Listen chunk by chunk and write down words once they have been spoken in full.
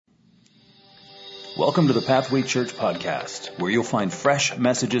Welcome to the Pathway Church podcast, where you'll find fresh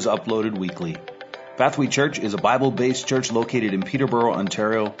messages uploaded weekly. Pathway Church is a Bible-based church located in Peterborough,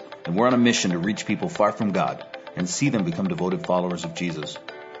 Ontario, and we're on a mission to reach people far from God and see them become devoted followers of Jesus.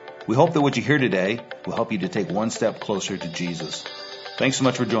 We hope that what you hear today will help you to take one step closer to Jesus. Thanks so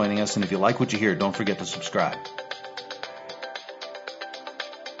much for joining us, and if you like what you hear, don't forget to subscribe.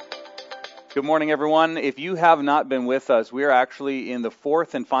 Good morning, everyone. If you have not been with us, we are actually in the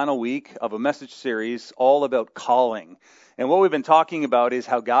fourth and final week of a message series all about calling. And what we've been talking about is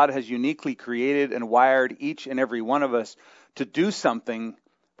how God has uniquely created and wired each and every one of us to do something,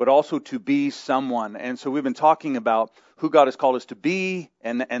 but also to be someone. And so we've been talking about who God has called us to be,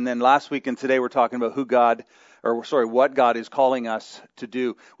 and then last week and today we're talking about what God is calling us to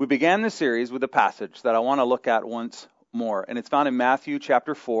do. We began this series with a passage that I want to look at once more, and it's found in Matthew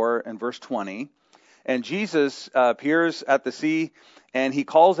chapter 4 and verse 20. And Jesus appears at the sea, and he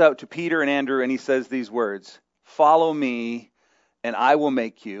calls out to Peter and Andrew, and he says these words: "Follow me, and I will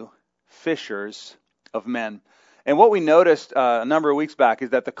make you fishers of men." And what we noticed a number of weeks back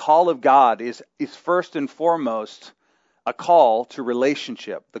is that the call of God is first and foremost a call to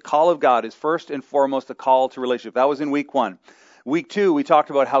relationship. The call of God is first and foremost a call to relationship. That was in week 1. Week 2, we talked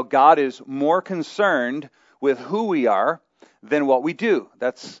about how God is more concerned with who we are than what we do.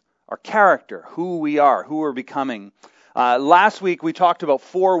 That's our character, who we are, who we're becoming. Last week we talked about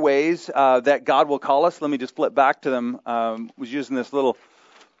 4 ways that God will call us. Let me just flip back to them. Was using this little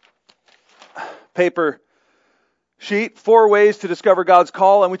paper sheet. 4 ways to discover God's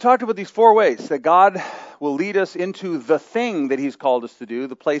call. And we talked about these 4 ways that God will lead us into the thing that He's called us to do,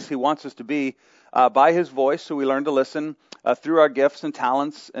 the place He wants us to be, by His voice. So we learn to listen through our gifts and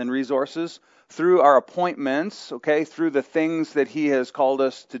talents and resources, through our appointments, through the things that He has called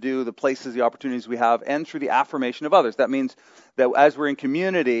us to do, the places, the opportunities we have, and through the affirmation of others. That means that as we're in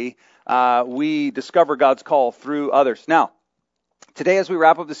community, we discover God's call through others. Now, today as we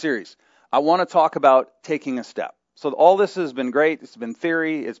wrap up the series, I want to talk about taking a step. So all this has been great. It's been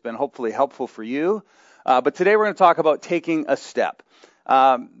theory. It's been hopefully helpful for you. But today we're going to talk about taking a step.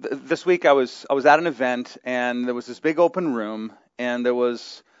 This week I was at an event, and there was this big open room, and there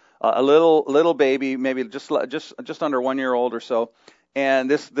was a little baby, maybe just under 1 year old or so, and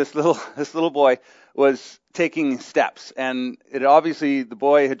this little boy was taking steps, and the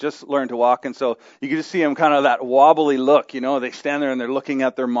boy had just learned to walk, and so you could just see him kind of that wobbly look, they stand there and they're looking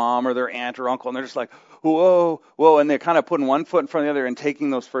at their mom or their aunt or uncle, and they're just like, whoa, and they're kind of putting one foot in front of the other and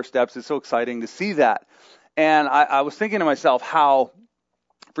taking those first steps. It's so exciting to see that. And I was thinking to myself how,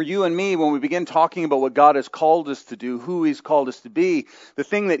 for you and me, when we begin talking about what God has called us to do, who He's called us to be, the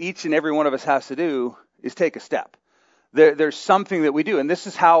thing that each and every one of us has to do is take a step. There's something that we do, and this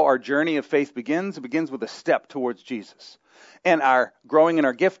is how our journey of faith begins. It begins with a step towards Jesus. And our growing in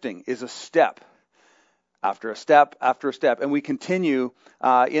our gifting is a step after a step after a step, and we continue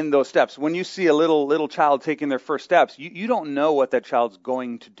in those steps. When you see a little child taking their first steps, you don't know what that child's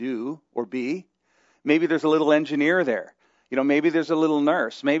going to do or be. Maybe there's a little engineer there. Maybe there's a little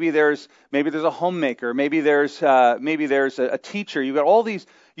nurse. Maybe there's a homemaker. Maybe there's a teacher. You've got all these.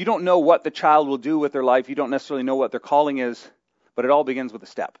 You don't know what the child will do with their life. You don't necessarily know what their calling is, but it all begins with a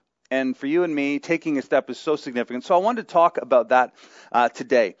step. And for you and me, taking a step is so significant. So I wanted to talk about that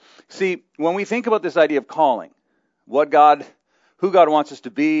today. See, when we think about this idea of calling, who God wants us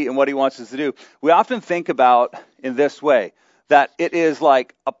to be and what He wants us to do, we often think about in this way, that it is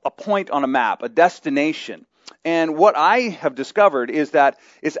like a point on a map, a destination. And what I have discovered is that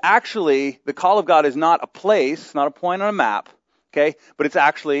it's actually, the call of God is not a place, not a point on a map, but it's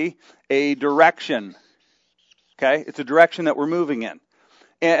actually a direction, It's a direction that we're moving in.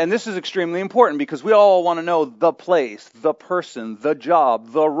 And this is extremely important because we all want to know the place, the person, the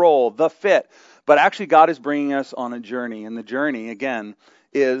job, the role, the fit. But actually God is bringing us on a journey, and the journey, again,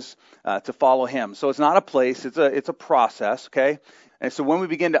 is to follow Him. So it's not a place, it's a process, And so when we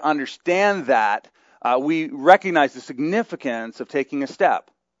begin to understand that, we recognize the significance of taking a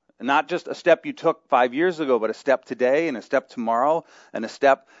step. Not just a step you took 5 years ago, but a step today and a step tomorrow and a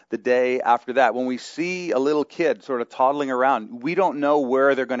step the day after that. When we see a little kid sort of toddling around, we don't know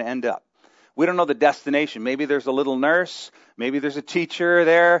where they're going to end up. We don't know the destination. Maybe there's a little nurse. Maybe there's a teacher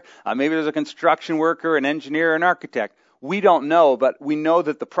there. Maybe there's a construction worker, an engineer, an architect. We don't know, but we know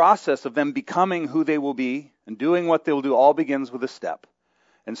that the process of them becoming who they will be and doing what they will do all begins with a step.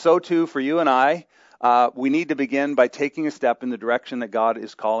 And so too, for you and I, we need to begin by taking a step in the direction that God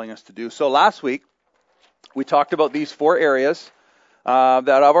is calling us to do. So last week, we talked about these 4 areas that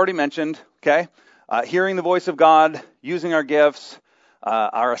I've already mentioned, Hearing the voice of God, using our gifts,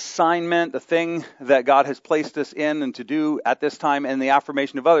 our assignment, the thing that God has placed us in and to do at this time, and the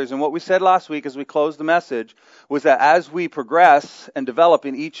affirmation of others. And what we said last week as we closed the message was that as we progress and develop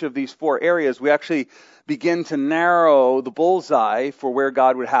in each of these 4 areas, we actually begin to narrow the bullseye for where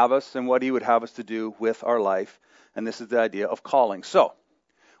God would have us and what he would have us to do with our life. And this is the idea of calling. So,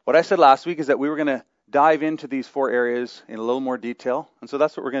 what I said last week is that we were going to dive into these 4 areas in a little more detail. And so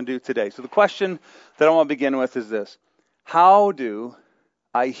that's what we're going to do today. So the question that I want to begin with is this: how do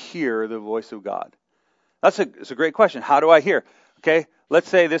I hear the voice of God? It's a great question. How do I hear? Okay, let's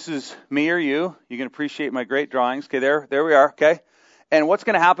say this is me or you. You can appreciate my great drawings. Okay, there we are. Okay, and what's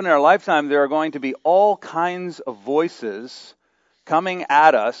going to happen in our lifetime? There are going to be all kinds of voices coming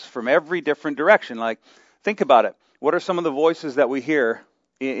at us from every different direction. Like, think about it. What are some of the voices that we hear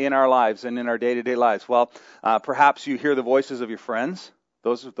in our lives and in our day-to-day lives? Well, perhaps you hear the voices of your friends.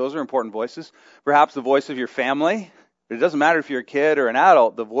 Those are important voices. Perhaps the voice of your family. It doesn't matter if you're a kid or an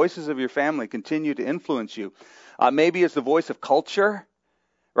adult. The voices of your family continue to influence you. Maybe it's the voice of culture,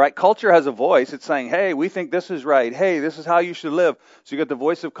 right? Culture has a voice. It's saying, hey, we think this is right. Hey, this is how you should live. So you got the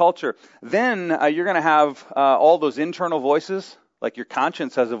voice of culture. Then you're going to have all those internal voices, like your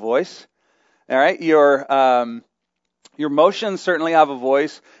conscience has a voice. All right, your emotions certainly have a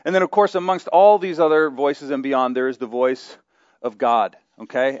voice. And then, of course, amongst all these other voices and beyond, there is the voice of God.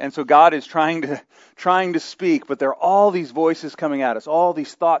 Okay, and so God is trying to speak, but there are all these voices coming at us, all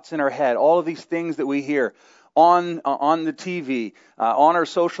these thoughts in our head, all of these things that we hear on the TV, on our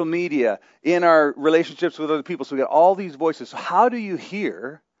social media, in our relationships with other people. So we got all these voices. So how do you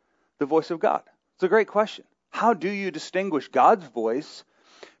hear the voice of God? It's a great question. How do you distinguish God's voice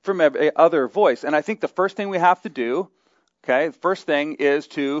from every other voice? And I think the first thing we have to do, okay, the first thing is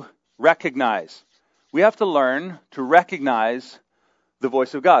to recognize. We have to learn to recognize the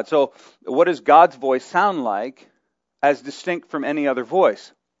voice of God. So what does God's voice sound like as distinct from any other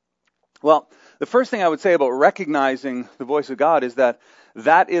voice? Well, the first thing I would say about recognizing the voice of God is that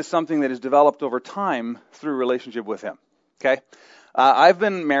is something that is developed over time through relationship with him. Okay? I've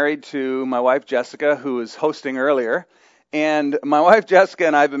been married to my wife Jessica, who was hosting earlier, and my wife Jessica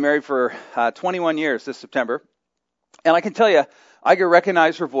and I have been married for 21 years this September, and I can tell you, I can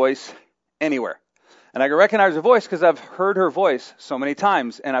recognize her voice anywhere. And I can recognize her voice because I've heard her voice so many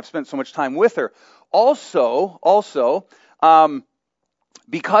times, and I've spent so much time with her. Also,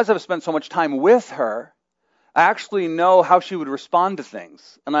 because I've spent so much time with her, I actually know how she would respond to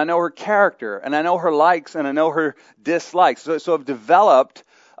things. And I know her character, and I know her likes, and I know her dislikes. So I've developed,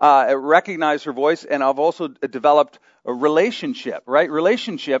 recognized her voice, and I've also developed a relationship, right?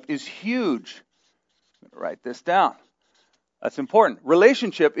 Relationship is huge. Write this down. That's important.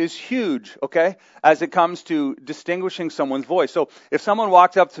 Relationship is huge, okay, as it comes to distinguishing someone's voice. So if someone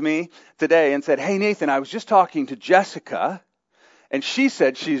walked up to me today and said, hey, Nathan, I was just talking to Jessica, and she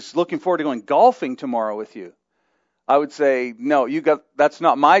said she's looking forward to going golfing tomorrow with you, I would say, no, that's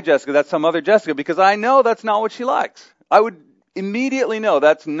not my Jessica, that's some other Jessica, because I know that's not what she likes. I would immediately know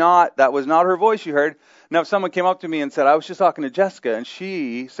that was not her voice you heard. Now, if someone came up to me and said, I was just talking to Jessica, and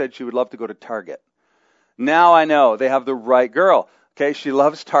she said she would love to go to Target. Now I know they have the right girl. Okay, she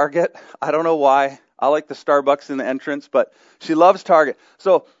loves Target. I don't know why. I like the Starbucks in the entrance, but she loves Target.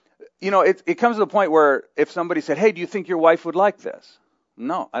 So, it comes to the point where if somebody said, hey, do you think your wife would like this?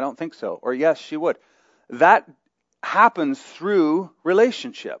 No, I don't think so. Or yes, she would. That happens through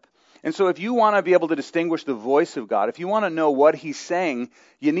relationship. And so if you want to be able to distinguish the voice of God, if you want to know what he's saying,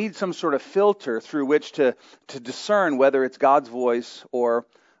 you need some sort of filter through which to discern whether it's God's voice or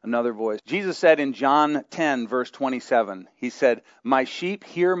another voice. Jesus said in John 10, verse 27, he said, my sheep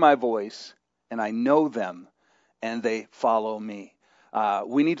hear my voice, and I know them, and they follow me.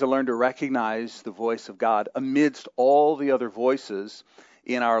 We need to learn to recognize the voice of God amidst all the other voices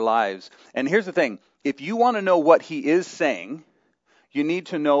in our lives. And here's the thing. If you want to know what he is saying, you need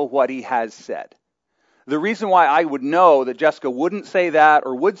to know what he has said. The reason why I would know that Jessica wouldn't say that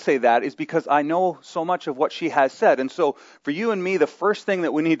or would say that is because I know so much of what she has said. And so for you and me, the first thing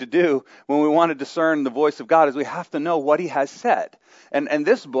that we need to do when we want to discern the voice of God is we have to know what he has said. And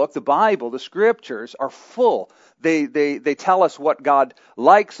this book, the Bible, the scriptures are full. They tell us what God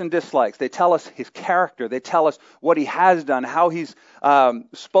likes and dislikes. They tell us his character. They tell us what he has done, how he's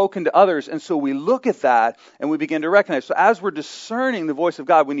spoken to others. And so we look at that and we begin to recognize. So as we're discerning the voice of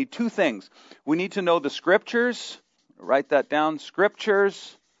God, we need two things. We need to know the scriptures. Write that down.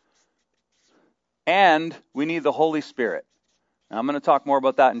 Scriptures. And we need the Holy Spirit. Now, I'm going to talk more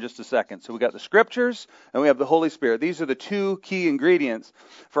about that in just a second. So we got the scriptures and we have the Holy Spirit. These are the two key ingredients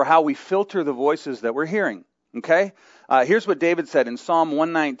for how we filter the voices that we're hearing. Okay? Here's what David said in Psalm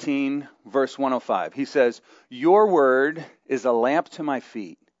 119, verse 105. He says, your word is a lamp to my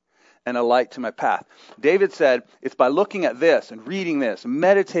feet and a light to my path. David said, it's by looking at this and reading this,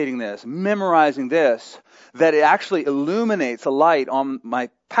 meditating this, memorizing this, that it actually illuminates a light on my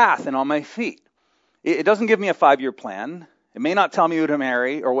path and on my feet. It doesn't give me a 5-year plan. It may not tell me who to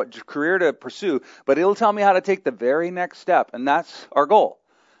marry or what career to pursue, but it'll tell me how to take the very next step, and that's our goal.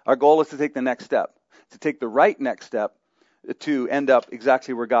 Our goal is to take the next step, to take the right next step to end up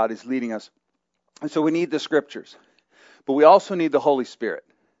exactly where God is leading us. And so we need the Scriptures, but we also need the Holy Spirit.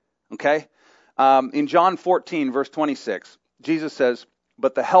 Okay? In John 14, verse 26, Jesus says,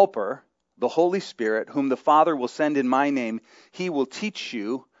 "But the Helper, the Holy Spirit, whom the Father will send in my name, he will teach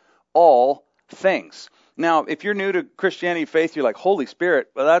you all things." Now, if you're new to Christianity faith, you're like, Holy Spirit,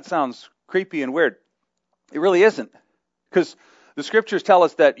 well, that sounds creepy and weird. It really isn't. Because the Scriptures tell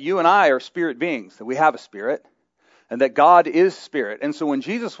us that you and I are spirit beings, that we have a spirit, and that God is spirit. And so when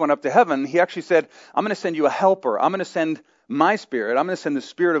Jesus went up to heaven, he actually said, I'm going to send you a helper. I'm going to send my Spirit. I'm going to send the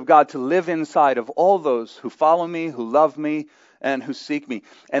Spirit of God to live inside of all those who follow me, who love me, and who seek me.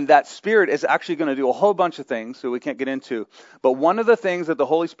 And that Spirit is actually going to do a whole bunch of things that we can't get into. But one of the things that the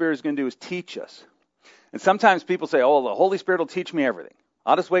Holy Spirit is going to do is teach us. And sometimes people say, oh, the Holy Spirit will teach me everything.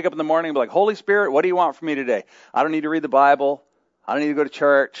 I'll just wake up in the morning and be like, Holy Spirit, what do you want from me today? I don't need to read the Bible. I don't need to go to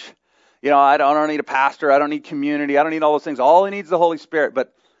church. I don't need a pastor. I don't need community. I don't need all those things. All he needs is the Holy Spirit.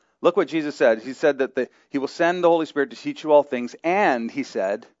 But look what Jesus said. He said that he will send the Holy Spirit to teach you all things. And he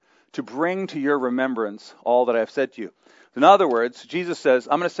said, to bring to your remembrance all that I have said to you. In other words, Jesus says,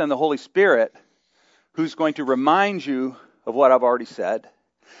 I'm going to send the Holy Spirit who's going to remind you of what I've already said.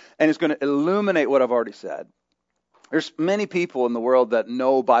 And is going to illuminate what I've already said. There's many people in the world that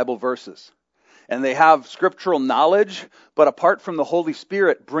know Bible verses. And they have scriptural knowledge, but apart from the Holy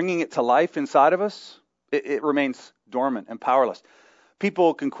Spirit bringing it to life inside of us, it remains dormant and powerless.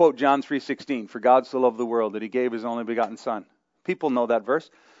 People can quote John 3:16, "For God so loved the world that he gave his only begotten Son." People know that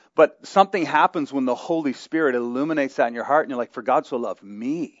verse. But something happens when the Holy Spirit illuminates that in your heart, and you're like, for God so loved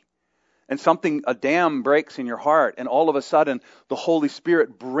me. And a dam breaks in your heart, and all of a sudden, the Holy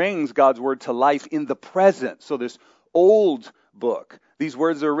Spirit brings God's word to life in the present. So this old book, these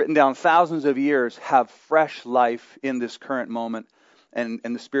words that are written down thousands of years, have fresh life in this current moment, and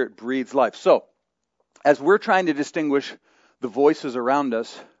the Spirit breathes life. So, as we're trying to distinguish the voices around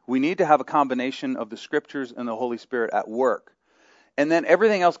us, we need to have a combination of the Scriptures and the Holy Spirit at work. And then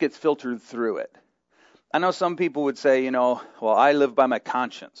everything else gets filtered through it. I know some people would say, well, I live by my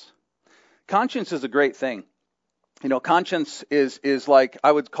conscience. Conscience is a great thing. Conscience is like,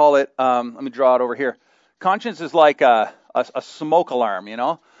 I would call it, let me draw it over here. Conscience is like a smoke alarm,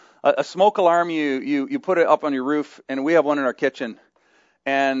 A smoke alarm, you put it up on your roof, and we have one in our kitchen.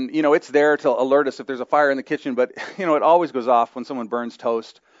 And, it's there to alert us if there's a fire in the kitchen, but, it always goes off when someone burns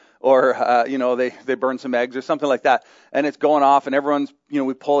toast or, they burn some eggs or something like that. And it's going off, and everyone's,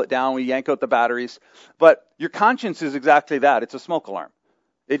 we pull it down, we yank out the batteries. But your conscience is exactly that. It's a smoke alarm.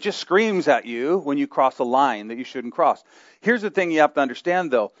 It just screams at you when you cross a line that you shouldn't cross. Here's the thing you have to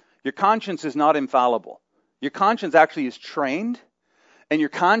understand, though. Your conscience is not infallible. Your conscience actually is trained, and your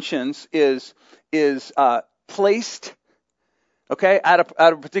conscience is placed, at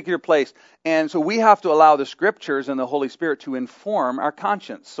a particular place. And so we have to allow the Scriptures and the Holy Spirit to inform our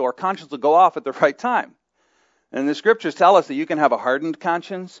conscience. So our conscience will go off at the right time. And the Scriptures tell us that you can have a hardened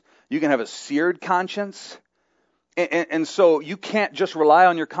conscience, you can have a seared conscience. And so you can't just rely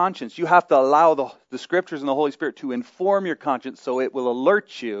on your conscience. You have to allow the Scriptures and the Holy Spirit to inform your conscience so it will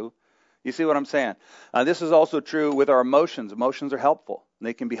alert you. You see what I'm saying? This is also true with our emotions. Emotions are helpful.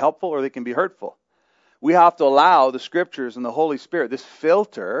 They can be helpful or they can be hurtful. We have to allow the Scriptures and the Holy Spirit, this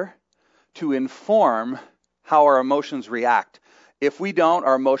filter, to inform how our emotions react. If we don't,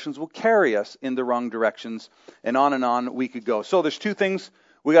 our emotions will carry us in the wrong directions, and on we could go. So there's two things.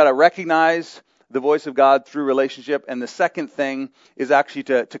 We got to recognize the voice of God through relationship. And the second thing is actually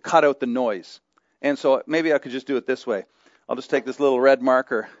to cut out the noise. And so maybe I could just do it this way. I'll just take this little red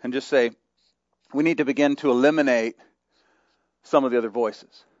marker and just say, we need to begin to eliminate some of the other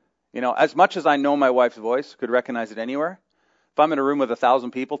voices. As much as I know my wife's voice, could recognize it anywhere. If I'm in a room with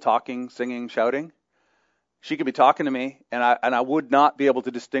 1,000 people talking, singing, shouting, she could be talking to me, and I would not be able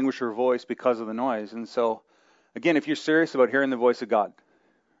to distinguish her voice because of the noise. And so, again, if you're serious about hearing the voice of God,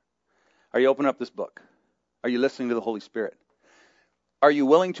 are you opening up this book? Are you listening to the Holy Spirit? Are you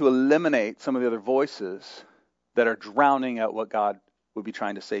willing to eliminate some of the other voices that are drowning out what God would be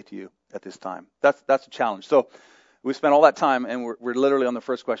trying to say to you at this time? That's a challenge. So we spent all that time, and we're literally on the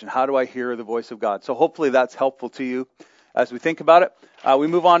first question. How do I hear the voice of God? So hopefully that's helpful to you as we think about it. We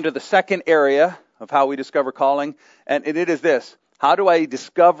move on to the second area of how we discover calling, and it is this. How do I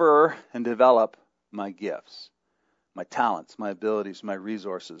discover and develop my gifts? my talents, my abilities, my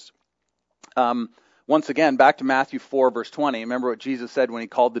resources. Once again, back to Matthew 4, verse 20. Remember what Jesus said when he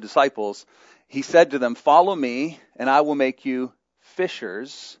called the disciples. He said to them, "Follow me, and I will make you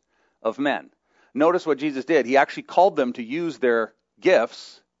fishers of men." Notice what Jesus did. He actually called them to use their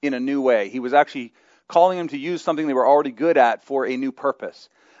gifts in a new way. He was actually calling them to use something they were already good at for a new purpose.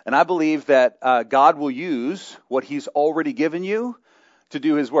 And I believe that God will use what he's already given you to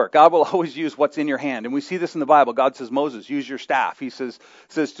do his work. God will always use what's in your hand. And we see this in the Bible. God says, Moses, use your staff. He says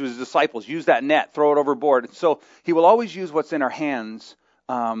to his disciples, use that net, throw it overboard. So he will always use what's in our hands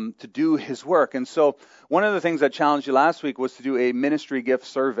to do his work. And so one of the things I challenged you last week was to do a ministry gift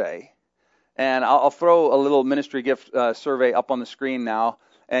survey. And I'll throw a little ministry gift survey up on the screen now.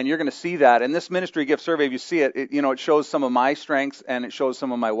 And you're going to see that. And this ministry gift survey, if you see it, it shows some of my strengths and it shows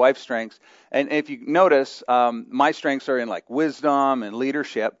some of my wife's strengths. And if you notice, my strengths are in like wisdom and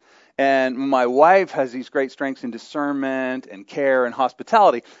leadership. And my wife has these great strengths in discernment and care and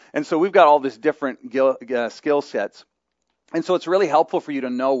hospitality. And so we've got all these different skill sets. And so it's really helpful for you to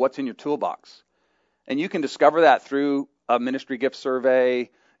know what's in your toolbox. And you can discover that through a ministry gift survey.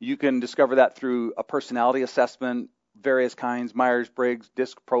 You can discover that through a personality assessment, various kinds, Myers-Briggs,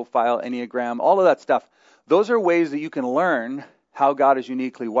 DISC profile, Enneagram, all of that stuff. Those are ways that you can learn how God has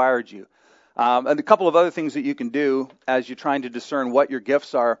uniquely wired you. And a couple of other things that you can do as you're trying to discern what your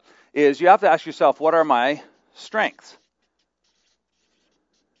gifts are is you have to ask yourself, what are my strengths?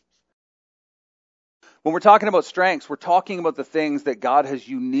 When we're talking about strengths, we're talking about the things that God has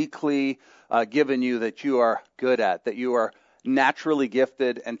uniquely given you that you are good at, that you are naturally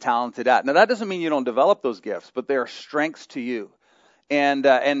gifted and talented at. Now, that doesn't mean you don't develop those gifts, but they are strengths to you.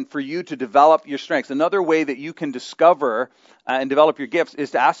 And for you to develop your strengths. Another way that you can discover and develop your gifts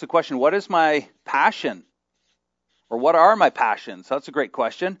is to ask the question, what is my passion? Or what are my passions? That's a great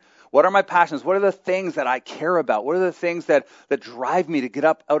question. What are my passions? What are the things that I care about? What are the things that drive me to get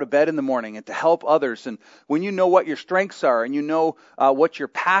up out of bed in the morning and to help others? And when you know what your strengths are and you know what you're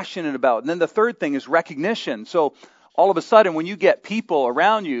passionate about. And then the third thing is recognition. So all of a sudden, when you get people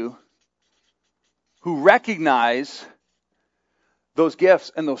around you who recognize those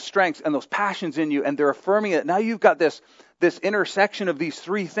gifts and those strengths and those passions in you, and they're affirming it, now you've got this intersection of these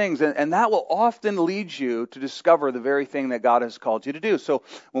three things, and that will often lead you to discover the very thing that God has called you to do. So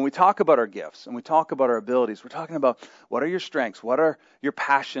when we talk about our gifts and we talk about our abilities, we're talking about what are your strengths, what are your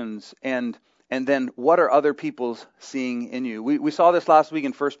passions, and then what are other people seeing in you. We saw this last week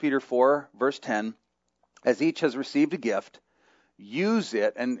in 1 Peter 4, verse 10. As each has received a gift, use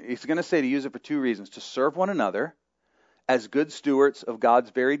it, and he's going to say to use it for two reasons, to serve one another as good stewards of God's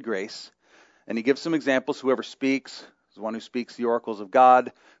varied grace. And he gives some examples. Whoever speaks is one who speaks the oracles of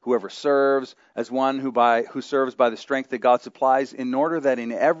God. Whoever serves as one who serves by the strength that God supplies, in order that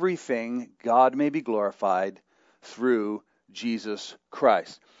in everything God may be glorified through Jesus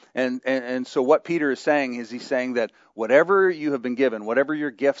Christ. And so what Peter is saying is he's saying that whatever you have been given, whatever your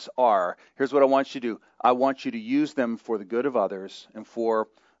gifts are, here's what I want you to do. I want you to use them for the good of others and for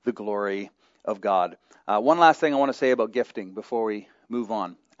the glory of God. One last thing I want to say about gifting before we move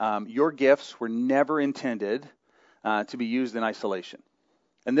on. Your gifts were never intended to be used in isolation.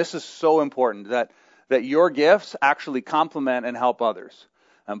 And this is so important that your gifts actually complement and help others.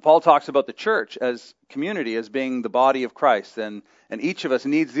 Paul talks about the church as community, as being the body of Christ, and each of us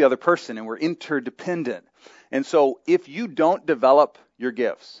needs the other person, and we're interdependent. And so if you don't develop your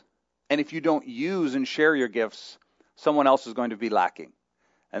gifts, and if you don't use and share your gifts, someone else is going to be lacking.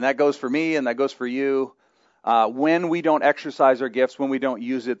 And that goes for me, and that goes for you. When we don't exercise our gifts, when we don't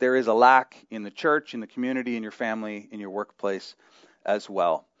use it, there is a lack in the church, in the community, in your family, in your workplace as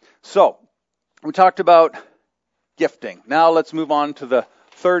well. So we talked about gifting. Now let's move on to the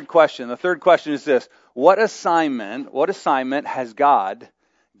third question. The third question is this: what assignment has God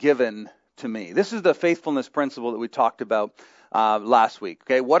given to me? This is the faithfulness principle that we talked about last week.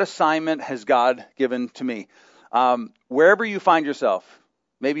 Okay, what assignment has God given to me? Wherever you find yourself,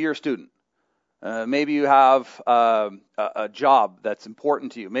 maybe you're a student. Maybe you have a job that's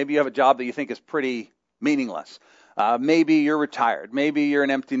important to you. Maybe you have a job that you think is pretty meaningless. Maybe you're retired. Maybe you're an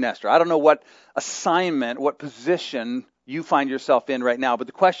empty nester. I don't know what assignment, what position you find yourself in right now. But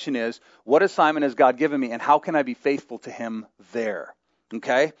the question is, what assignment has God given me, and how can I be faithful to him there?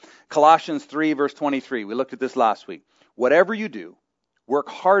 Okay? Colossians 3, verse 23. We looked at this last week. Whatever you do, work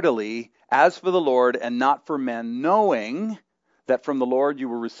heartily as for the Lord and not for men, knowing that from the Lord you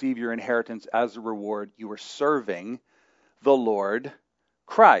will receive your inheritance as a reward. You are serving the Lord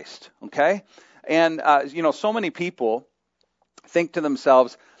Christ. Okay? And, so many people think to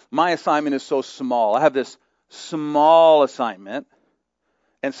themselves, my assignment is so small. I have this small assignment,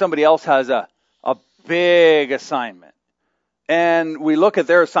 and somebody else has a big assignment. And we look at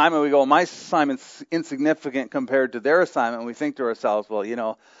their assignment, we go, my assignment's insignificant compared to their assignment. And we think to ourselves,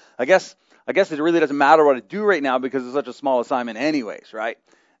 well, I guess it really doesn't matter what I do right now because it's such a small assignment anyways, right?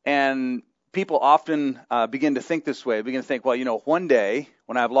 And people often begin to think this way, begin to think, well, one day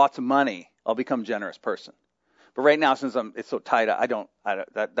when I have lots of money, I'll become a generous person. But right now, since it's so tight,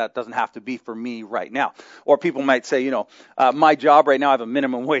 that doesn't have to be for me right now. Or people might say, my job right now, I have a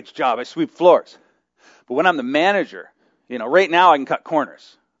minimum wage job. I sweep floors. But when I'm the manager, right now I can cut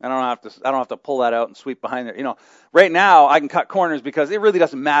corners. I don't have to pull that out and sweep behind there. Right now I can cut corners because it really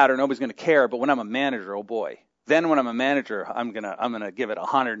doesn't matter. Nobody's going to care. But when I'm a manager, oh boy. Then when I'm a manager, I'm gonna give it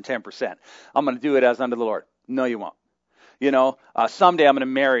 110%. I'm gonna do it as unto the Lord. No, you won't. Someday I'm gonna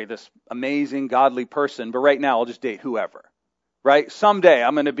marry this amazing godly person, but right now I'll just date whoever. Right? Someday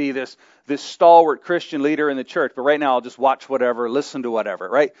I'm gonna be this stalwart Christian leader in the church, but right now I'll just watch whatever, listen to whatever,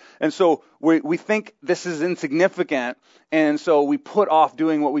 right? And so we think this is insignificant, and so we put off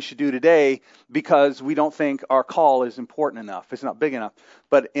doing what we should do today because we don't think our call is important enough. It's not big enough.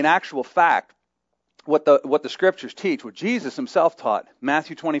 But in actual fact, what the scriptures teach, what Jesus himself taught,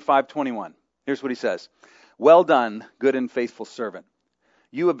 Matthew 25:21. Here's what he says. Well done, good and faithful servant.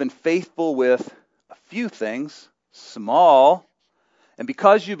 You have been faithful with a few things, small, and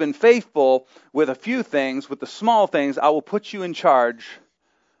because you've been faithful with a few things, with the small things, I will put you in charge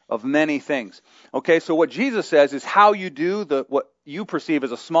of many things. Okay, so what Jesus says is how you do what you perceive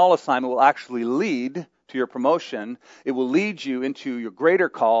as a small assignment will actually lead to your promotion. It will lead you into your greater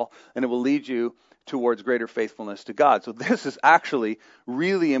call, and it will lead you towards greater faithfulness to God. So this is actually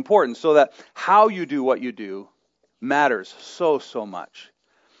really important, so that how you do what you do matters so much.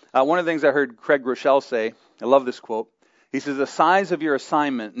 One of the things I heard Craig Rochelle say, I love this quote. He says, the size of your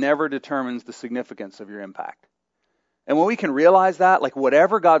assignment never determines the significance of your impact. And when we can realize that, like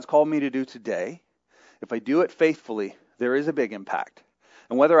whatever God's called me to do today, if I do it faithfully, there is a big impact.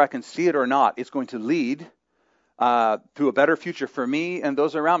 And whether I can see it or not, it's going to lead to a better future for me and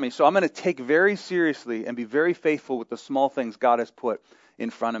those around me. So I'm going to take very seriously and be very faithful with the small things God has put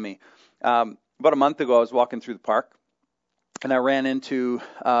in front of me. About a month ago, I was walking through the park, and I ran into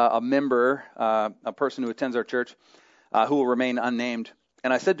a member, a person who attends our church, who will remain unnamed.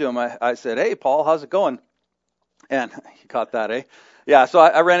 And I said to him, I said, hey, Paul, how's it going? And you caught that, eh? Yeah, so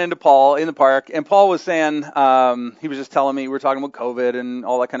I ran into Paul in the park, and Paul was saying, he was just telling me, we were talking about COVID and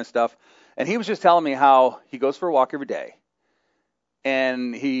all that kind of stuff. And he was just telling me how he goes for a walk every day,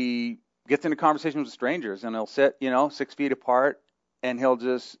 and he gets into conversations with strangers, and he'll sit, 6 feet apart, and he'll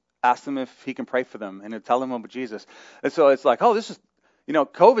just ask them if he can pray for them, and he'll tell them about Jesus. And so it's like, oh, this is,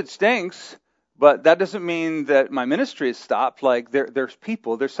 COVID stinks, but that doesn't mean that my ministry is stopped. Like there's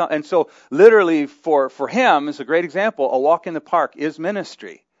people, there's some, and so literally for him, is a great example. A walk in the park is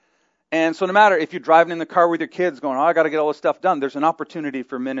ministry. And so no matter if you're driving in the car with your kids going, oh, I got to get all this stuff done, there's an opportunity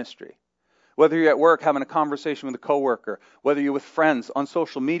for ministry. Whether you're at work having a conversation with a coworker, whether you're with friends on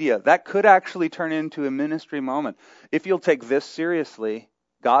social media, that could actually turn into a ministry moment. If you'll take this seriously,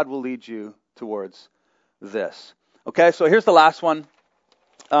 God will lead you towards this. Okay, so here's the last one.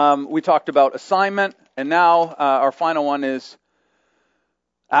 We talked about assignment, and now our final one is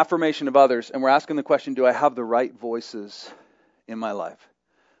affirmation of others. And we're asking the question, do I have the right voices in my life?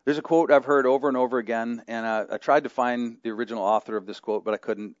 There's a quote I've heard over and over again, and I tried to find the original author of this quote, but I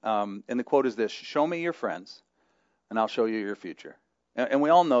couldn't. And the quote is this: show me your friends, and I'll show you your future. And we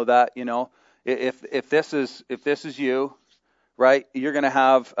all know that, if this is you, right, you're gonna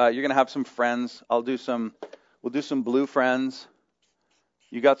have some friends. We'll do some blue friends.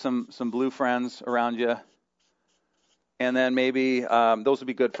 You got some blue friends around you, and then maybe those will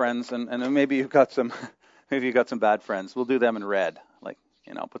be good friends, and then maybe you've got some bad friends. We'll do them in red, like.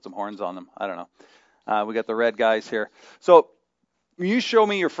 Put some horns on them. I don't know. We got the red guys here. So you show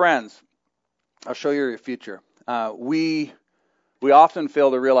me your friends, I'll show you your future. We often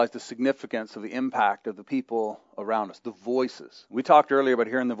fail to realize the significance of the impact of the people around us, the voices. We talked earlier about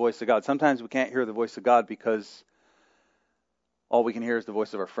hearing the voice of God. Sometimes we can't hear the voice of God because all we can hear is the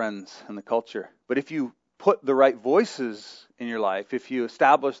voice of our friends and the culture. But if you put the right voices in your life, if you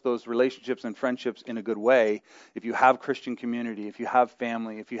establish those relationships and friendships in a good way, if you have Christian community, if you have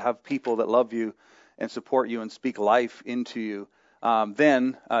family, if you have people that love you and support you and speak life into you,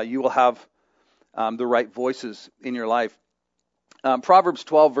 then you will have the right voices in your life. Proverbs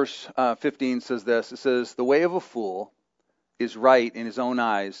 12 verse 15 says this. It says, the way of a fool is right in his own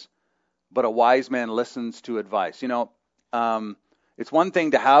eyes, but a wise man listens to advice. It's one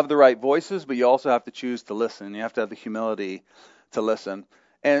thing to have the right voices, but you also have to choose to listen. You have to have the humility to listen.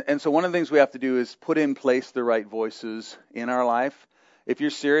 And so one of the things we have to do is put in place the right voices in our life. if you're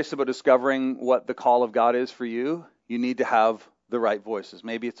serious about discovering what the call of God is for you, you need to have the right voices.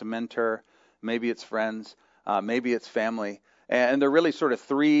 Maybe it's a mentor, maybe it's friends, maybe it's family. And they're really sort of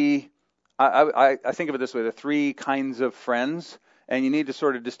three, I think of it this way, the three kinds of friends, and you need to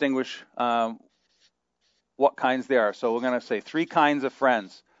sort of distinguish what kinds they are. So we're going to say three kinds of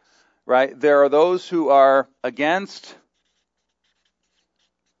friends, right? There are those who are against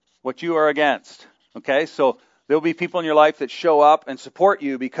what you are against, okay? So there'll be people in your life that show up and support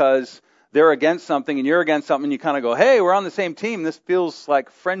you because they're against something and you're against something. You kind of go, hey, we're on the same team. This feels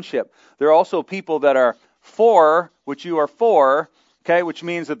like friendship. There are also people that are for what you are for, okay, which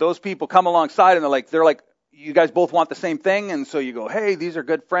means that those people come alongside and they're like, you guys both want the same thing. And so you go, hey, these are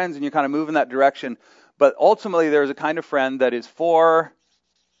good friends, and you kind of move in that direction. But ultimately, there's a kind of friend that is for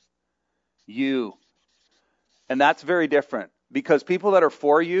you. And that's very different. Because people that are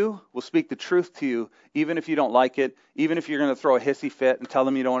for you will speak the truth to you, even if you don't like it, even if you're going to throw a hissy fit and tell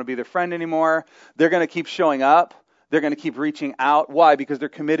them you don't want to be their friend anymore. They're going to keep showing up. They're going to keep reaching out. Why? Because they're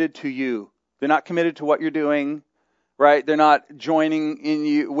committed to you. They're not committed to what you're doing, right? They're not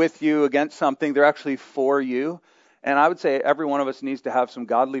joining with you against something. They're actually for you. And I would say every one of us needs to have some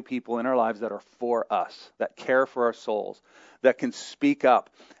godly people in our lives that are for us, that care for our souls, that can speak up.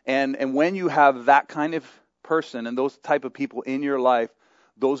 And when you have that kind of person and those type of people in your life,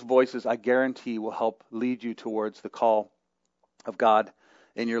 those voices, I guarantee, will help lead you towards the call of God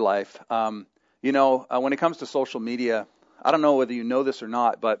in your life. When it comes to social media, I don't know whether you know this or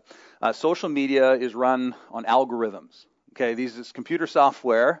not, but social media is run on algorithms. Okay, this is computer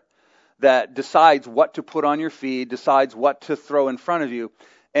software that decides what to put on your feed, decides what to throw in front of you.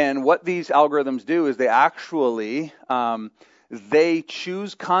 And what these algorithms do is they actually they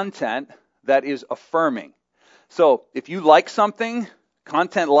choose content that is affirming. So if you like something,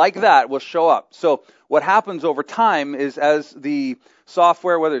 content like that will show up. So what happens over time is as the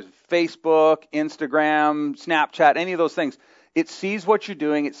software, whether it's Facebook, Instagram, Snapchat, any of those things, it sees what you're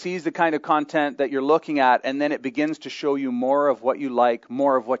doing, it sees the kind of content that you're looking at, and then it begins to show you more of what you like,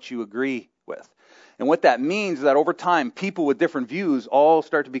 more of what you agree with. And what that means is that over time, people with different views all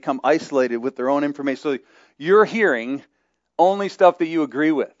start to become isolated with their own information. So you're hearing only stuff that you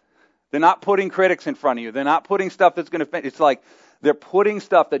agree with. They're not putting critics in front of you. They're not putting stuff that's going to fit. It's like they're putting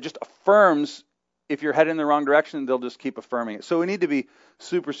stuff that just affirms. If you're heading in the wrong direction, they'll just keep affirming it. So we need to be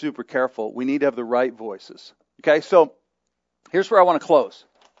super, super careful. We need to have the right voices. Okay, so here's where I want to close.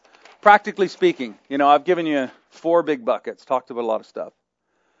 Practically speaking, I've given you 4 big buckets, talked about a lot of stuff.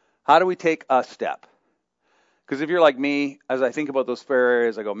 How do we take a step? Because if you're like me, as I think about those 4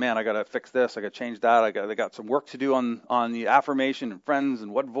 areas, I go, man, I got to fix this, I got to change that, I got some work to do on the affirmation and friends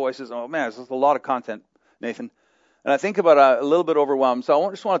and what voices. Oh man, it's a lot of content, Nathan. And I think about a little bit overwhelmed. So I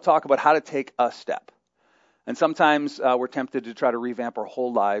just want to talk about how to take a step. And sometimes we're tempted to try to revamp our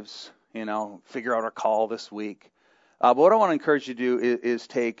whole lives, figure out our call this week. But what I want to encourage you to do is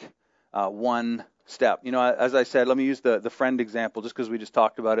take one step. As I said, let me use the friend example just because we just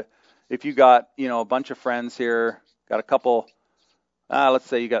talked about it. If you got, a bunch of friends here, got a couple, let's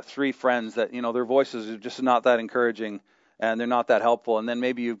say you got 3 friends that, their voices are just not that encouraging and they're not that helpful. And then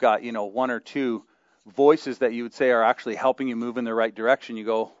maybe you've got, 1 or 2 voices that you would say are actually helping you move in the right direction. You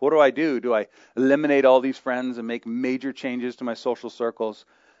go, what do? Do I eliminate all these friends and make major changes to my social circles?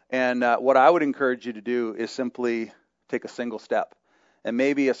 And what I would encourage you to do is simply take a single step. And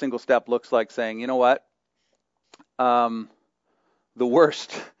maybe a single step looks like saying, you know what? The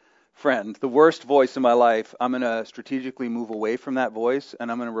worst friend, the worst voice in my life, I'm going to strategically move away from that voice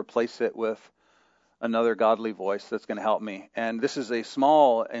and I'm going to replace it with another godly voice that's going to help me. And this is a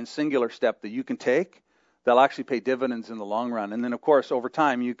small and singular step that you can take that'll actually pay dividends in the long run. And then, of course, over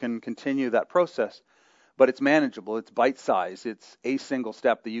time, you can continue that process. But it's manageable. It's bite-sized. It's a single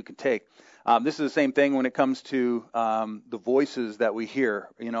step that you can take. This is the same thing when it comes to the voices that we hear.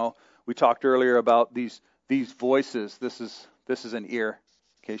 We talked earlier about these voices. This is an ear,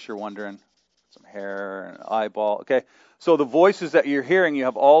 in case you're wondering. Some hair and an eyeball. Okay, so the voices that you're hearing, you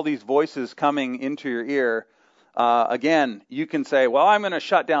have all these voices coming into your ear. Again, you can say, well, I'm going to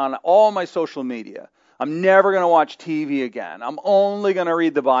shut down all my social media. I'm never going to watch TV again. I'm only going to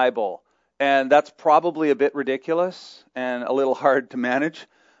read the Bible. And that's probably a bit ridiculous and a little hard to manage.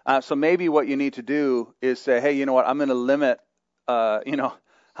 So maybe what you need to do is say, hey, you know what, I'm going to limit,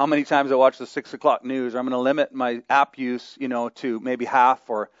 how many times I watch the 6 o'clock news. Or I'm going to limit my app use, to maybe half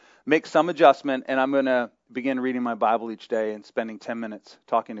or make some adjustment. And I'm going to begin reading my Bible each day and spending 10 minutes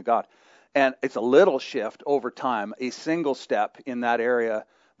talking to God. And it's a little shift over time, a single step in that area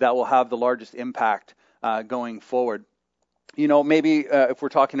that will have the largest impact going forward. Maybe if we're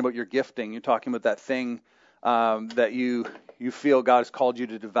talking about your gifting, you're talking about that thing that you feel God has called you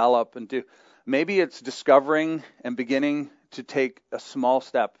to develop and do. Maybe it's discovering and beginning to take a small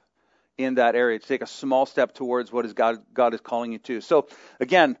step in that area, to take a small step towards what is God is calling you to. So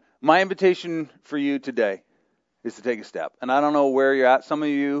again, my invitation for you today is to take a step. And I don't know where you're at. Some of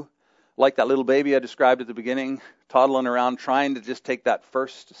you, like that little baby I described at the beginning, toddling around, trying to just take that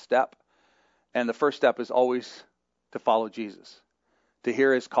first step. And the first step is always to follow Jesus, to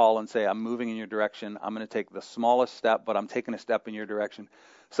hear his call and say, I'm moving in your direction. I'm going to take the smallest step, but I'm taking a step in your direction.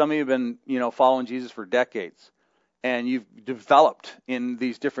 Some of you have been, following Jesus for decades, and you've developed in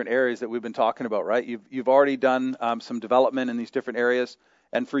these different areas that we've been talking about, right? You've already done some development in these different areas.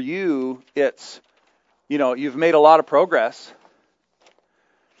 And for you, it's, you've made a lot of progress.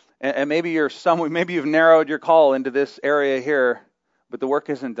 And maybe you've narrowed your call into this area here, but the work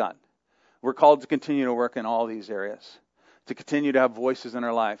isn't done. We're called to continue to work in all these areas, to continue to have voices in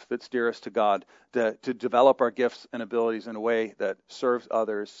our life that steer us to God, to develop our gifts and abilities in a way that serves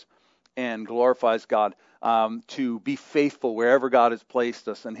others and glorifies God, to be faithful wherever God has placed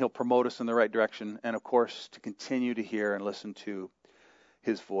us, and he'll promote us in the right direction, and of course, to continue to hear and listen to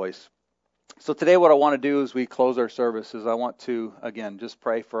his voice. So today what I want to do as we close our service is I want to, again, just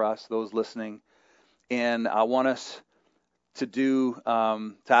pray for us, those listening, and I want us to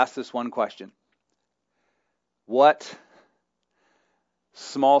ask this one question. What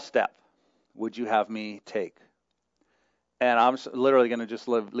small step would you have me take? And I'm literally going to just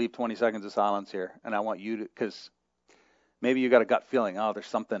leave 20 seconds of silence here, and I want you to, because maybe you got a gut feeling, there's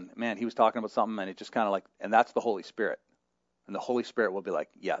something, man, he was talking about something, and it just kind of like, and that's the Holy Spirit. And the Holy Spirit will be like,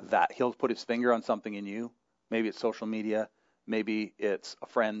 yeah, that. He'll put his finger on something in you. Maybe it's social media. Maybe it's a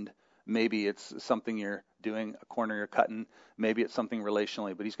friend. Maybe it's something you're doing, a corner you're cutting. Maybe it's something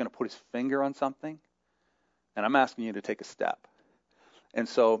relationally. But he's going to put his finger on something. And I'm asking you to take a step. And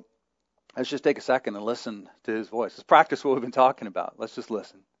so let's just take a second and listen to his voice. Let's practice what we've been talking about. Let's just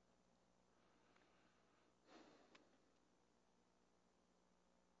listen.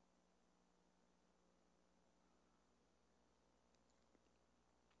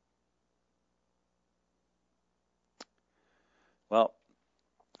 Well,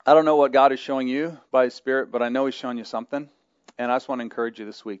 I don't know what God is showing you by his Spirit, but I know he's showing you something. And I just want to encourage you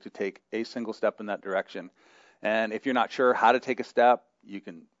this week to take a single step in that direction. And if you're not sure how to take a step, you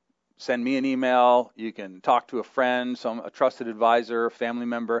can send me an email. You can talk to a friend, a trusted advisor, a family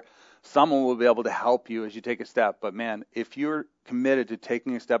member. Someone will be able to help you as you take a step. But man, if you're committed to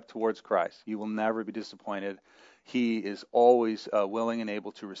taking a step towards Christ, you will never be disappointed. He is always willing and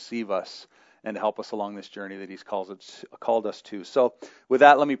able to receive us and to help us along this journey that he's called us to. So with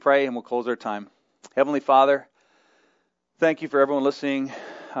that, let me pray and we'll close our time. Heavenly Father, thank you for everyone listening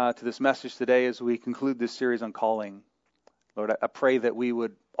to this message today as we conclude this series on calling. Lord, I pray that we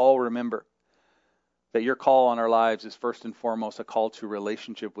would all remember that your call on our lives is first and foremost a call to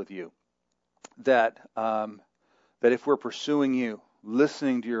relationship with you. That if we're pursuing you,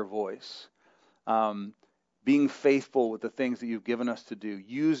 listening to your voice, being faithful with the things that you've given us to do,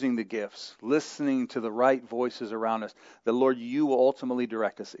 using the gifts, listening to the right voices around us, that, Lord, you will ultimately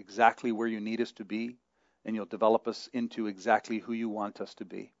direct us exactly where you need us to be, and you'll develop us into exactly who you want us to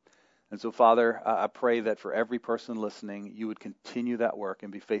be. And so, Father, I pray that for every person listening, you would continue that work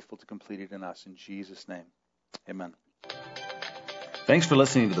and be faithful to complete it in us. In Jesus' name, amen. Thanks for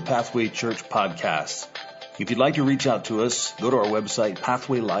listening to the Pathway Church podcast. If you'd like to reach out to us, go to our website,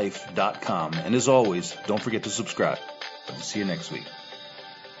 pathwaylife.com. And as always, don't forget to subscribe. See you next week.